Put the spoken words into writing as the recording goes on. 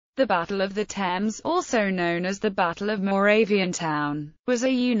The Battle of the Thames, also known as the Battle of Moraviantown, was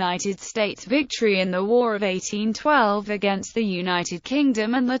a United States victory in the War of 1812 against the United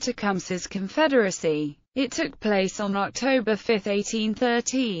Kingdom and the Tecumseh Confederacy. It took place on October 5,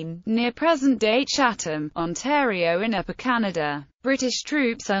 1813, near present-day Chatham, Ontario in Upper Canada. British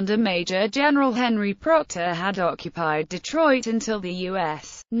troops under Major General Henry Proctor had occupied Detroit until the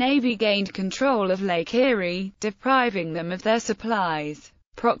U.S. Navy gained control of Lake Erie, depriving them of their supplies.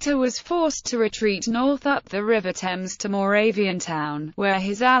 Proctor was forced to retreat north up the River Thames to Moraviantown, where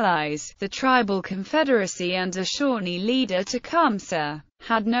his allies, the tribal Confederacy under Shawnee leader Tecumseh,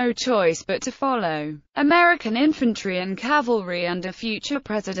 had no choice but to follow. American infantry and cavalry under future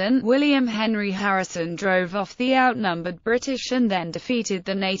President William Henry Harrison drove off the outnumbered British and then defeated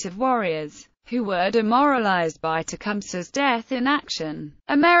the native warriors, who were demoralized by Tecumseh's death in action.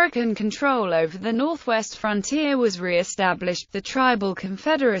 American control over the northwest frontier was re-established, the tribal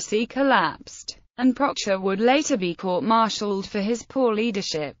Confederacy collapsed, and Proctor would later be court-martialed for his poor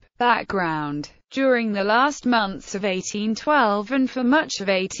leadership. Background: during the last months of 1812 and for much of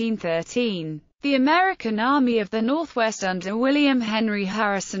 1813, the American Army of the Northwest under William Henry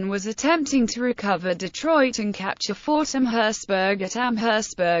Harrison was attempting to recover Detroit and capture Fort Amherstburg at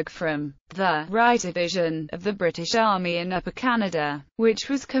Amherstburg from the Right Division of the British Army in Upper Canada, which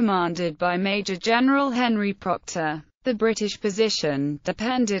was commanded by Major General Henry Proctor. The British position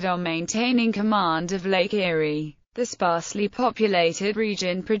depended on maintaining command of Lake Erie. The sparsely populated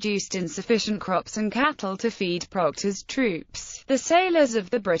region produced insufficient crops and cattle to feed Proctor's troops, the sailors of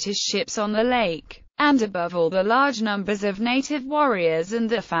the British ships on the lake, and above all the large numbers of native warriors and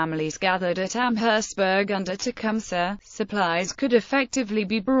their families gathered at Amherstburg under Tecumseh. Supplies could effectively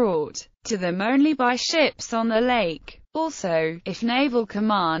be brought to them only by ships on the lake. Also, if naval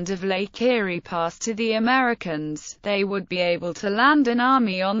command of Lake Erie passed to the Americans, they would be able to land an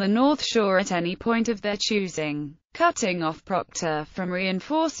army on the North Shore at any point of their choosing, cutting off Proctor from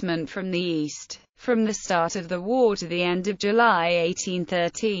reinforcement from the east. From the start of the war to the end of July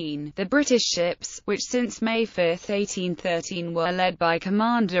 1813, the British ships, which since May 5, 1813 were led by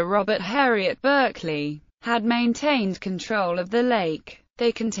Commander Robert Heriot Berkeley, had maintained control of the lake.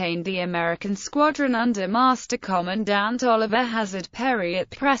 They contained the American squadron under Master Commandant Oliver Hazard Perry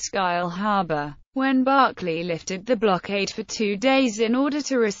at Presque Isle Harbor, when Berkeley lifted the blockade for 2 days in order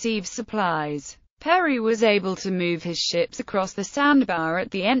to receive supplies. Perry was able to move his ships across the sandbar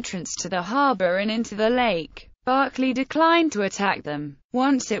at the entrance to the harbor and into the lake. Berkeley declined to attack them.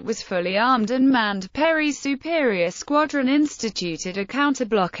 Once it was fully armed and manned, Perry's superior squadron instituted a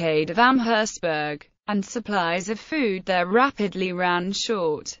counter-blockade of Amherstburg, and supplies of food there rapidly ran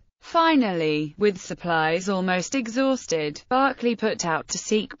short. Finally, with supplies almost exhausted, Berkeley put out to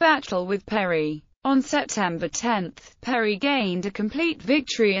seek battle with Perry. On September 10, Perry gained a complete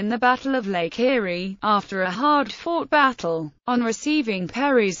victory in the Battle of Lake Erie, after a hard-fought battle. On receiving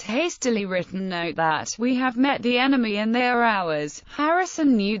Perry's hastily written note that, "We have met the enemy and they are ours,"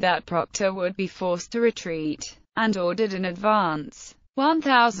 Harrison knew that Proctor would be forced to retreat, and ordered an advance.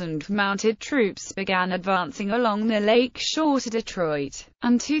 1,000 mounted troops began advancing along the lake shore to Detroit,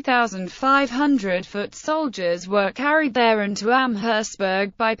 and 2,500 foot soldiers were carried there and to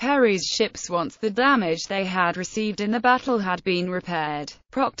Amherstburg by Perry's ships once the damage they had received in the battle had been repaired.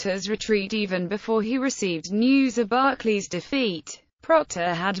 Proctor's retreat even before he received news of Berkeley's defeat.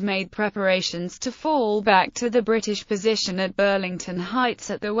 Proctor had made preparations to fall back to the British position at Burlington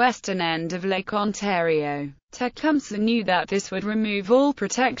Heights at the western end of Lake Ontario. Tecumseh knew that this would remove all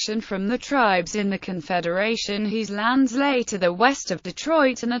protection from the tribes in the Confederation whose lands lay to the west of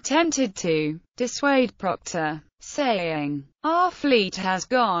Detroit, and attempted to dissuade Proctor, saying, "Our fleet has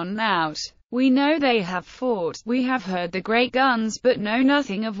gone out. We know they have fought. We have heard the great guns but know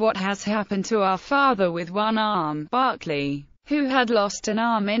nothing of what has happened to our father with one arm, Berkeley, who had lost an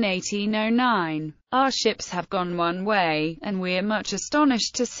arm in 1809. Our ships have gone one way, and we are much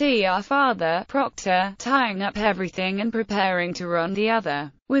astonished to see our father, Proctor, tying up everything and preparing to run the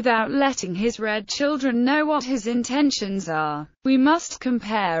other, without letting his red children know what his intentions are. We must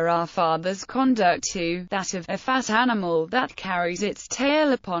compare our father's conduct to that of a fat animal that carries its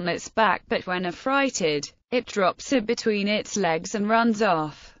tail upon its back, but when affrighted, it drops it between its legs and runs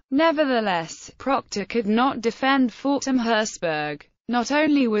off." Nevertheless, Proctor could not defend Fort Amherstburg. Not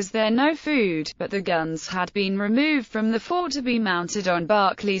only was there no food, but the guns had been removed from the fort to be mounted on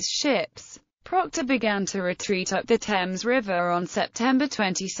Berkeley's ships. Proctor began to retreat up the Thames River on September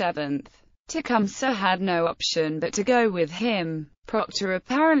 27. Tecumseh had no option but to go with him. Proctor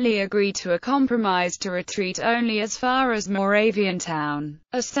apparently agreed to a compromise to retreat only as far as Moraviantown,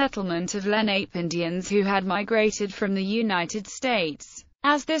 a settlement of Lenape Indians who had migrated from the United States.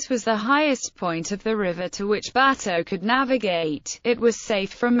 As this was the highest point of the river to which Bateau could navigate, it was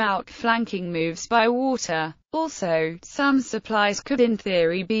safe from outflanking moves by water. Also, some supplies could in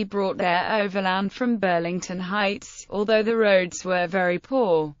theory be brought there overland from Burlington Heights, although the roads were very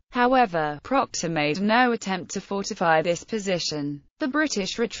poor. However, Procter made no attempt to fortify this position. The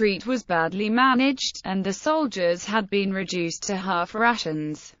British retreat was badly managed, and the soldiers had been reduced to half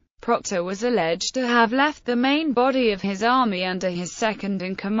rations. Procter was alleged to have left the main body of his army under his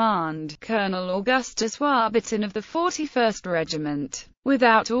second-in-command, Colonel Augustus Warburton of the 41st Regiment,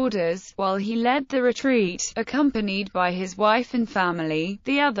 without orders, while he led the retreat, accompanied by his wife and family,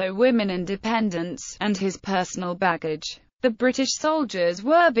 the other women and dependents, and his personal baggage. The British soldiers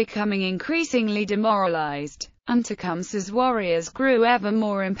were becoming increasingly demoralized, and Tecumseh's warriors grew ever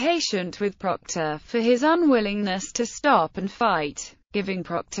more impatient with Procter for his unwillingness to stop and fight, giving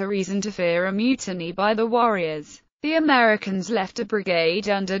Procter reason to fear a mutiny by the warriors. The Americans left a brigade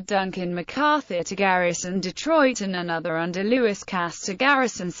under Duncan MacArthur to garrison Detroit and another under Lewis Cass to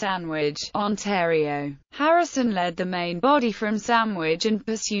garrison Sandwich, Ontario. Harrison led the main body from Sandwich in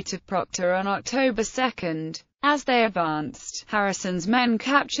pursuit of Procter on October 2. As they advanced, Harrison's men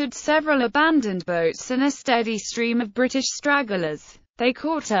captured several abandoned boats and a steady stream of British stragglers. They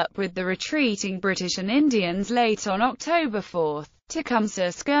caught up with the retreating British and Indians late on October 4.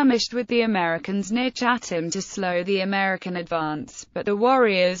 Tecumseh skirmished with the Americans near Chatham to slow the American advance, but the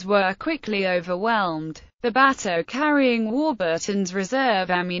warriors were quickly overwhelmed. The Bateau carrying Warburton's reserve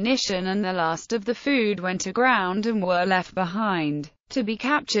ammunition and the last of the food went aground and were left behind, to be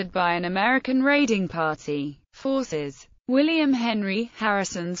captured by an American raiding party. Forces. William Henry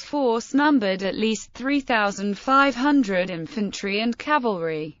Harrison's force numbered at least 3,500 infantry and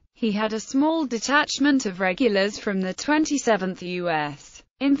cavalry. He had a small detachment of regulars from the 27th U.S.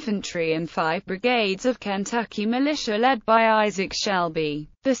 Infantry and 5 brigades of Kentucky militia led by Isaac Shelby,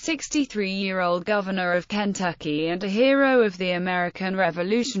 the 63-year-old governor of Kentucky and a hero of the American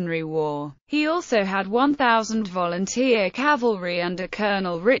Revolutionary War. He also had 1,000 volunteer cavalry under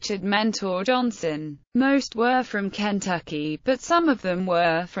Colonel Richard Mentor Johnson. Most were from Kentucky, but some of them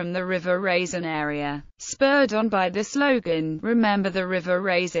were from the River Raisin area. Spurred on by the slogan, "Remember the River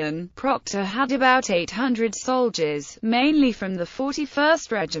Raisin," Procter had about 800 soldiers, mainly from the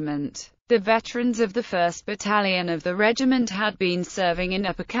 41st Regiment. The veterans of the 1st Battalion of the regiment had been serving in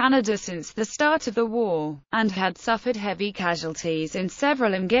Upper Canada since the start of the war, and had suffered heavy casualties in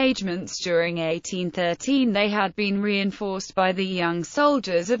several engagements during 1813. They had been reinforced by the young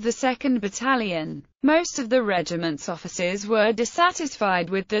soldiers of the 2nd Battalion. Most of the regiment's officers were dissatisfied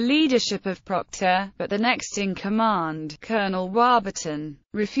with the leadership of Procter, but the next in command, Colonel Warburton,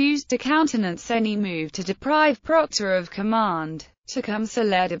 refused to countenance any move to deprive Procter of command. Tecumseh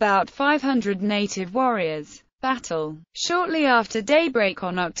led about 500 native warriors. Battle. Shortly after daybreak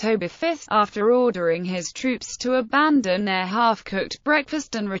on October 5, after ordering his troops to abandon their half-cooked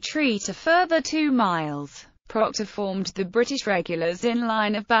breakfast and retreat a further 2 miles, Procter formed the British regulars in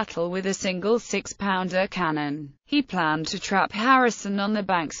line of battle with a single 6-pounder cannon. He planned to trap Harrison on the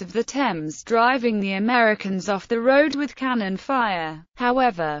banks of the Thames, driving the Americans off the road with cannon fire.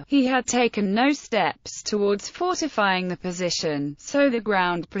 However, he had taken no steps towards fortifying the position, so the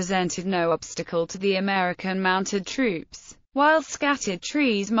ground presented no obstacle to the American mounted troops, while scattered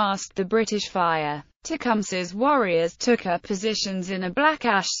trees masked the British fire. Tecumseh's warriors took up positions in a black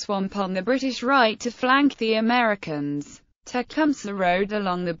ash swamp on the British right to flank the Americans. Tecumseh rode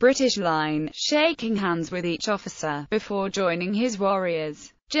along the British line, shaking hands with each officer, before joining his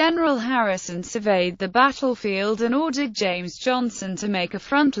warriors. General Harrison surveyed the battlefield and ordered James Johnson to make a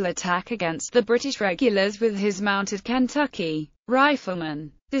frontal attack against the British regulars with his mounted Kentucky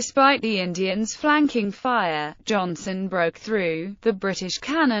riflemen. Despite the Indians' flanking fire, Johnson broke through, the British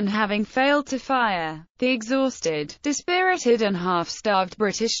cannon having failed to fire. The exhausted, dispirited and half-starved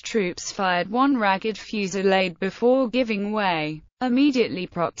British troops fired one ragged fusillade before giving way. Immediately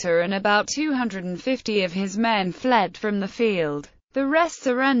Procter and about 250 of his men fled from the field. The rest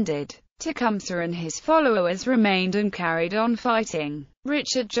surrendered. Tecumseh and his followers remained and carried on fighting.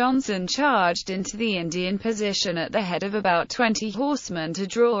 Richard Johnson charged into the Indian position at the head of about 20 horsemen to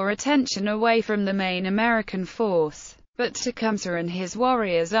draw attention away from the main American force, but Tecumseh and his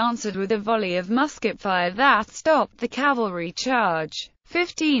warriors answered with a volley of musket fire that stopped the cavalry charge.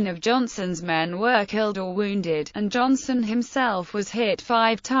 15 of Johnson's men were killed or wounded, and Johnson himself was hit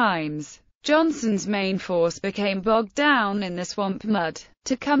 5 times. Johnson's main force became bogged down in the swamp mud.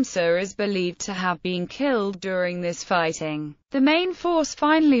 Tecumseh is believed to have been killed during this fighting. The main force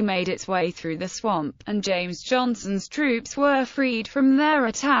finally made its way through the swamp, and James Johnson's troops were freed from their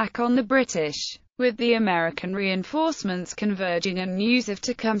attack on the British. With the American reinforcements converging and news of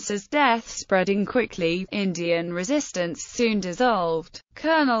Tecumseh's death spreading quickly, Indian resistance soon dissolved.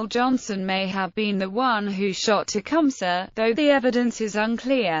 Colonel Johnson may have been the one who shot Tecumseh, though the evidence is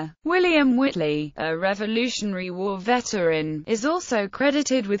unclear. William Whitley, a Revolutionary War veteran, is also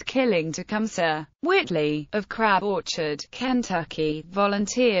credited with killing Tecumseh. Whitley, of Crab Orchard, Kentucky,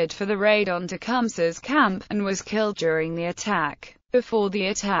 volunteered for the raid on Tecumseh's camp, and was killed during the attack. Before the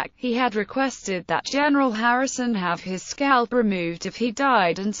attack, he had requested that General Harrison have his scalp removed if he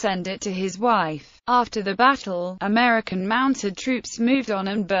died and send it to his wife. After the battle, American mounted troops moved on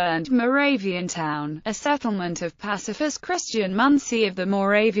and burned Moraviantown, a settlement of pacifist Christian Muncie of the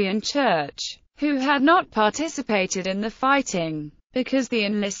Moravian Church, who had not participated in the fighting. Because the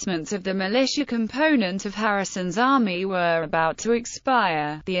enlistments of the militia component of Harrison's army were about to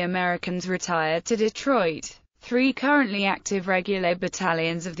expire, the Americans retired to Detroit. 3 currently active regular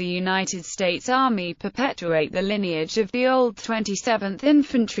battalions of the United States Army perpetuate the lineage of the old 27th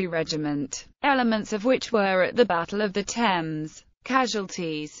Infantry Regiment, elements of which were at the Battle of the Thames.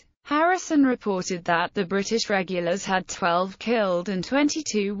 Casualties. Harrison reported that the British regulars had 12 killed and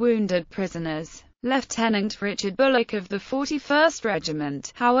 22 wounded prisoners. Lieutenant Richard Bullock of the 41st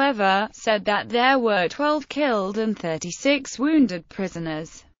Regiment, however, said that there were 12 killed and 36 wounded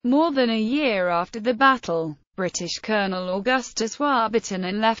prisoners. More than a year after the battle, British Colonel Augustus Warburton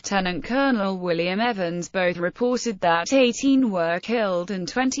and Lieutenant Colonel William Evans both reported that 18 were killed and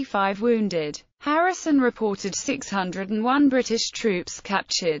 25 wounded. Harrison reported 601 British troops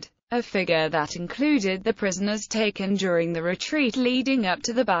captured, a figure that included the prisoners taken during the retreat leading up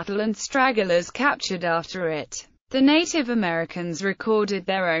to the battle and stragglers captured after it. The Native Americans recorded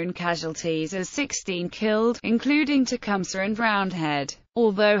their own casualties as 16 killed, including Tecumseh and Roundhead,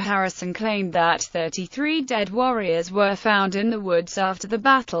 although Harrison claimed that 33 dead warriors were found in the woods after the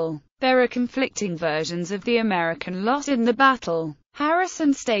battle. There are conflicting versions of the American loss in the battle.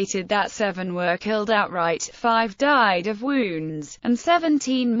 Harrison stated that 7 were killed outright, 5 died of wounds, and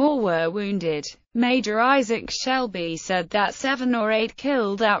 17 more were wounded. Major Isaac Shelby said that 7 or 8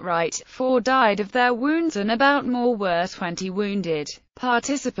 killed outright, 4 died of their wounds and about more were 20 wounded.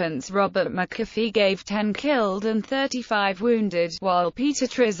 Participants Robert McAfee gave 10 killed and 35 wounded, while Peter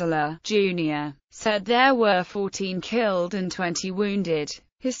Trizler, Jr., said there were 14 killed and 20 wounded.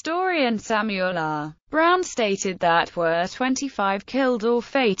 Historian Samuel R. Brown stated that were 25 killed or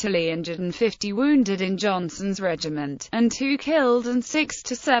fatally injured and 50 wounded in Johnson's regiment, and 2 killed and 6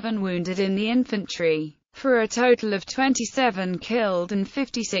 to 7 wounded in the infantry, for a total of 27 killed and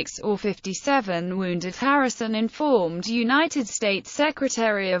 56 or 57 wounded. Harrison informed United States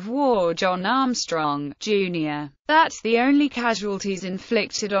Secretary of War John Armstrong, Jr., that the only casualties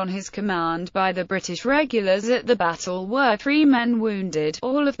inflicted on his command by the British regulars at the battle were 3 men wounded,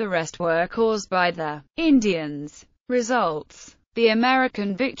 all of the rest were caused by the Indians. Results. The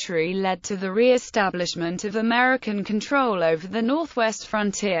American victory led to the re-establishment of American control over the northwest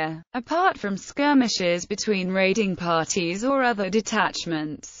frontier, apart from skirmishes between raiding parties or other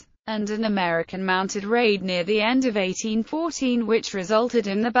detachments, and an American mounted raid near the end of 1814 which resulted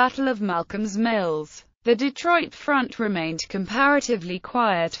in the Battle of Malcolm's Mills. The Detroit front remained comparatively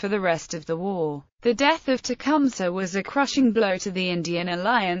quiet for the rest of the war. The death of Tecumseh was a crushing blow to the Indian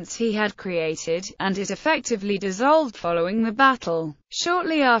alliance he had created, and it effectively dissolved following the battle.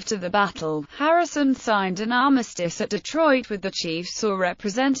 Shortly after the battle, Harrison signed an armistice at Detroit with the chiefs or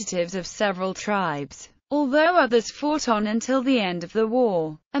representatives of several tribes, although others fought on until the end of the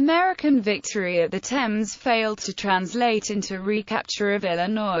war. American victory at the Thames failed to translate into recapture of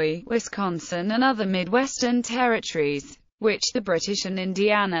Illinois, Wisconsin and other Midwestern territories, which the British and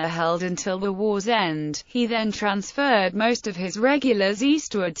Indiana held until the war's end. He then transferred most of his regulars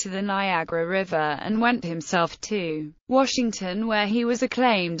eastward to the Niagara River and went himself to Washington, where he was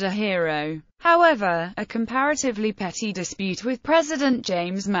acclaimed a hero. However, a comparatively petty dispute with President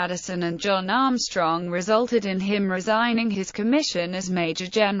James Madison and John Armstrong resulted in him resigning his commission as Major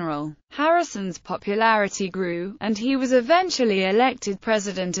General. Harrison's popularity grew, and he was eventually elected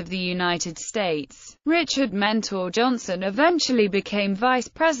President of the United States. Richard Mentor Johnson eventually became Vice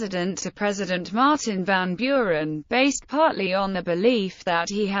President to President Martin Van Buren, based partly on the belief that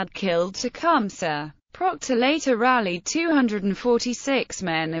he had killed Tecumseh. Proctor later rallied 246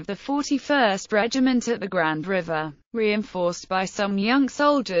 men of the 41st Regiment at the Grand River, reinforced by some young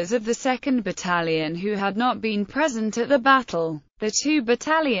soldiers of the 2nd Battalion who had not been present at the battle. The 2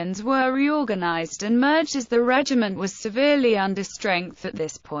 battalions were reorganized and merged as the regiment was severely under strength at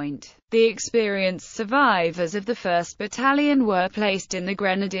this point. The experienced survivors of the 1st Battalion were placed in the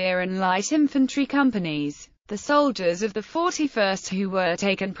Grenadier and Light Infantry companies. The soldiers of the 41st who were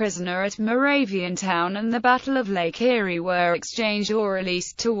taken prisoner at Moraviantown and the Battle of Lake Erie were exchanged or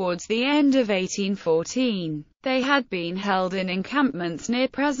released towards the end of 1814. They had been held in encampments near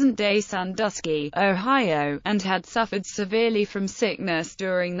present-day Sandusky, Ohio, and had suffered severely from sickness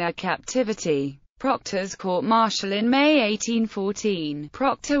during their captivity. Proctor's court-martial in May 1814.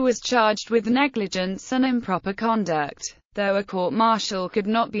 Proctor was charged with negligence and improper conduct, though a court-martial could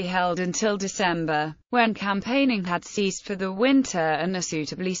not be held until December, when campaigning had ceased for the winter and a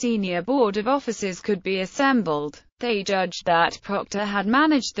suitably senior board of officers could be assembled. They judged that Proctor had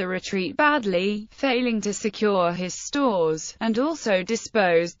managed the retreat badly, failing to secure his stores, and also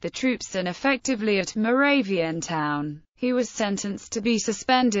disposed the troops ineffectively at Moraviantown. He was sentenced to be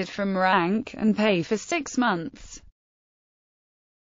suspended from rank and pay for 6 months.